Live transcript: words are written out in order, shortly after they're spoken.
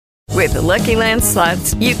With the Lucky Land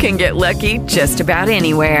Slots, you can get lucky just about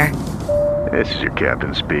anywhere. This is your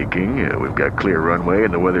captain speaking. We've got clear runway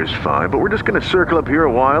and the weather's fine, but we're just going to circle up here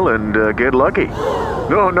a while and get lucky.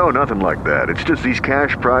 No, nothing like that. It's just these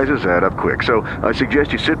cash prizes add up quick. So I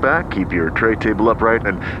suggest you sit back, keep your tray table upright,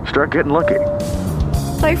 and start getting lucky.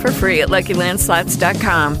 Play for free at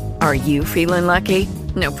LuckyLandSlots.com. Are you feeling lucky?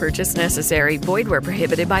 No purchase necessary. Void where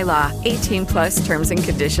prohibited by law. 18+ terms and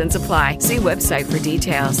conditions apply. See website for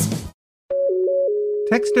details.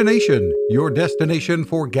 Techstination, your destination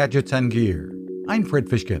for gadgets and gear. I'm Fred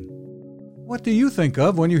Fishkin. What do you think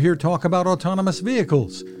of when you hear talk about autonomous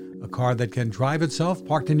vehicles? A car that can drive itself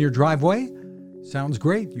parked in your driveway? Sounds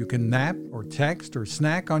great. You can nap or text or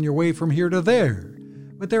snack on your way from here to there.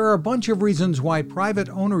 But there are a bunch of reasons why private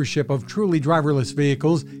ownership of truly driverless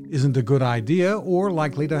vehicles isn't a good idea or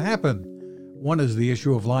likely to happen. One is the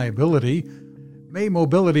issue of liability. May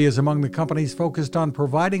Mobility is among the companies focused on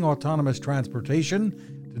providing autonomous transportation,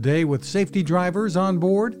 today with safety drivers on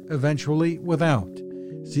board, eventually without.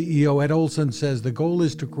 CEO Ed Olson says the goal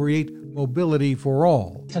is to create mobility for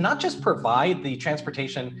all. To not just provide the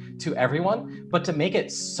transportation to everyone, but to make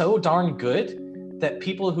it so darn good that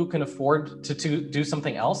people who can afford to do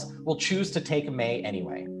something else will choose to take May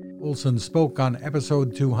anyway. Olson spoke on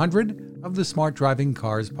episode 200 of the Smart Driving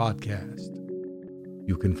Cars podcast.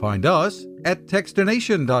 You can find us at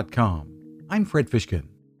Techstination.com. I'm Fred Fishkin.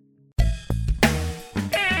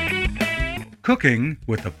 Cooking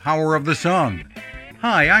with the power of the sun.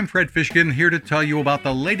 Hi, I'm Fred Fishkin, here to tell you about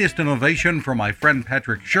the latest innovation from my friend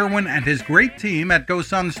Patrick Sherwin and his great team at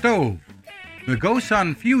GoSun Stove. The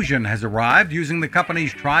GoSun Fusion has arrived using the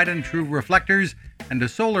company's tried and true reflectors and a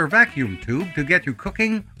solar vacuum tube to get you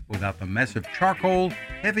cooking without the mess of charcoal,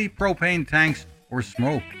 heavy propane tanks, or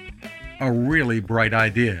smoke. A really bright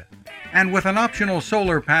idea. And with an optional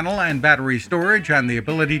solar panel and battery storage and the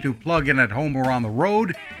ability to plug in at home or on the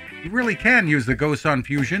road, you really can use the GoSun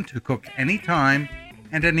Fusion to cook anytime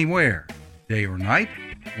and anywhere, day or night,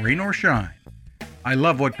 rain or shine. I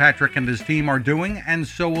love what Patrick and his team are doing, and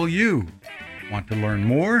so will you. Want to learn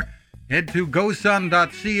more? Head to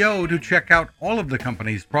gosun.co to check out all of the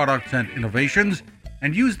company's products and innovations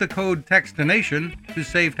and use the code Techstination to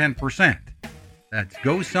save 10%. That's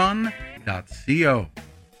gosun.co.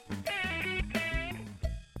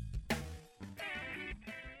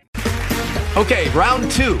 Okay,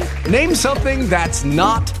 round two. Name something that's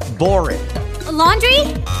not boring. A laundry?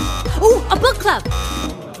 Ooh, a book club.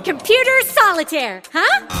 Computer solitaire,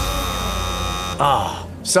 huh? Ah,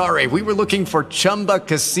 sorry, we were looking for Chumba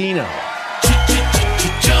Casino.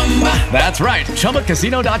 That's right,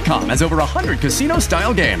 ChumbaCasino.com has over 100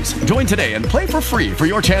 casino-style games. Join today and play for free for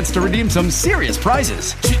your chance to redeem some serious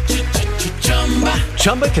prizes.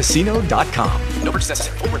 ChumbaCasino.com. No purchase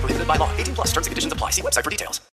necessary. Void where prohibited by law. 18+ terms and conditions apply. See website for details.